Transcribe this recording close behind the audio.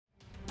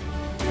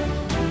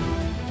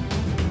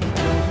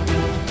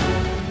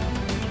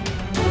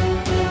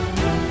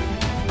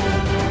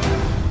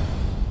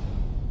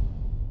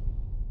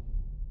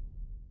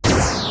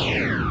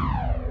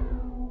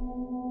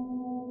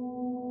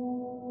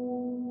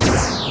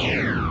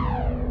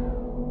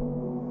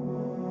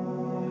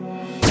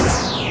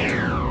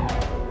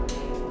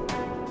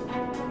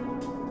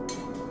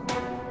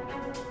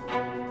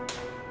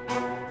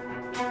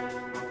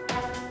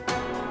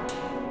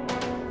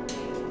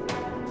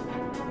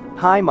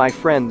Hi my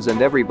friends and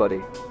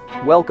everybody.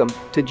 Welcome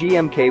to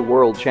GMK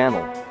World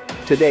channel.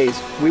 Today's,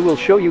 we will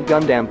show you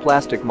Gundam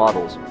plastic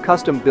models,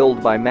 custom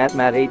build by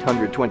MatMat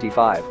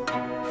 825.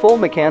 Full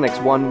Mechanics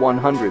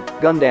 100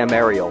 Gundam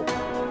Aerial.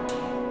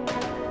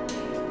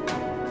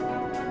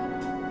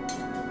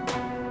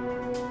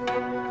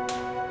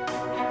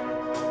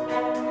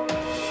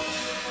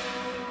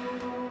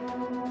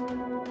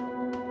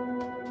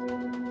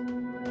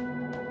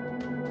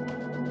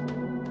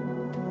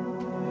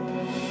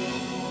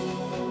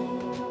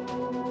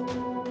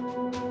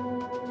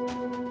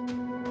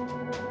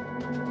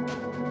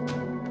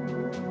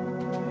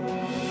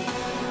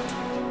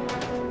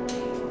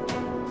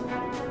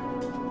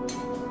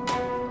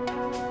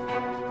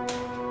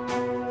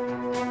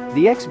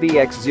 The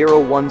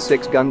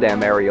XVX-016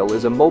 Gundam Aerial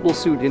is a mobile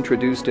suit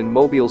introduced in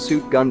Mobile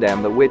Suit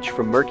Gundam The Witch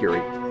from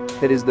Mercury.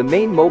 It is the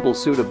main mobile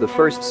suit of the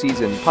first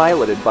season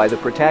piloted by the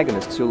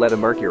protagonist Suletta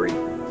Mercury.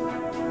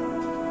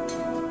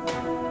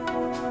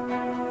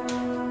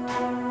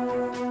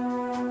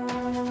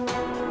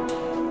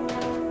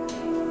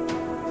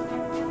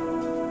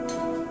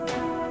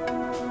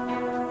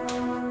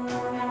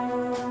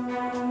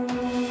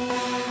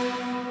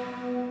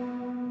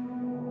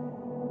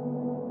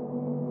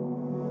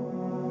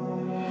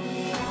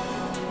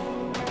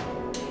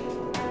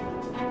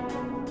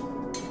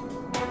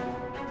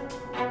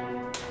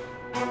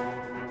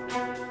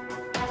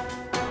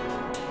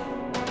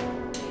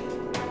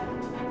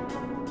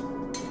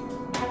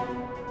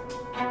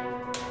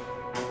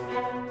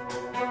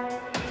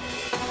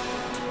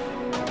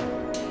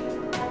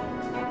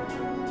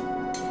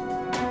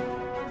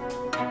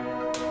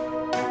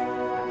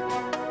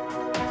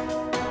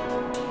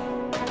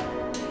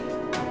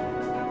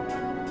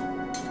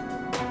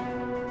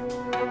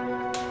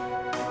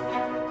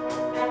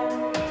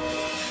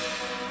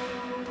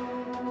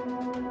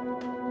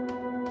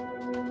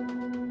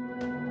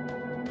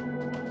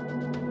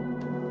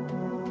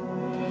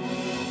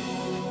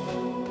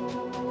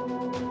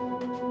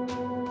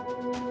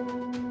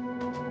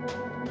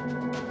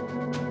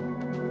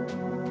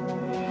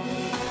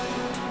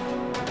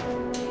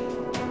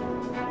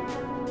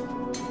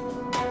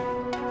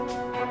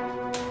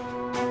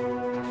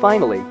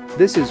 Finally,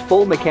 this is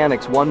Full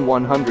Mechanics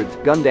 100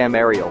 Gundam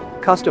Aerial,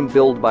 custom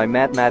build by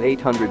MatMat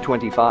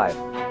 825.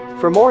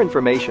 For more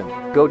information,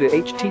 go to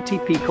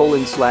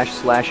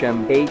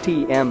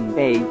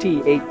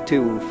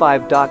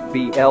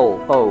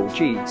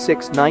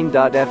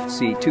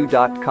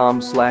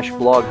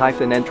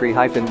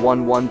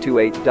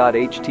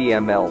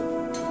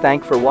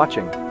Thank for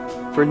watching.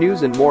 For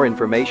news and more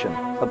information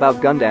about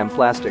Gundam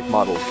plastic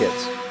model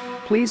kits,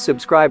 please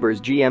subscribe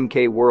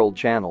GMK World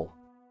channel.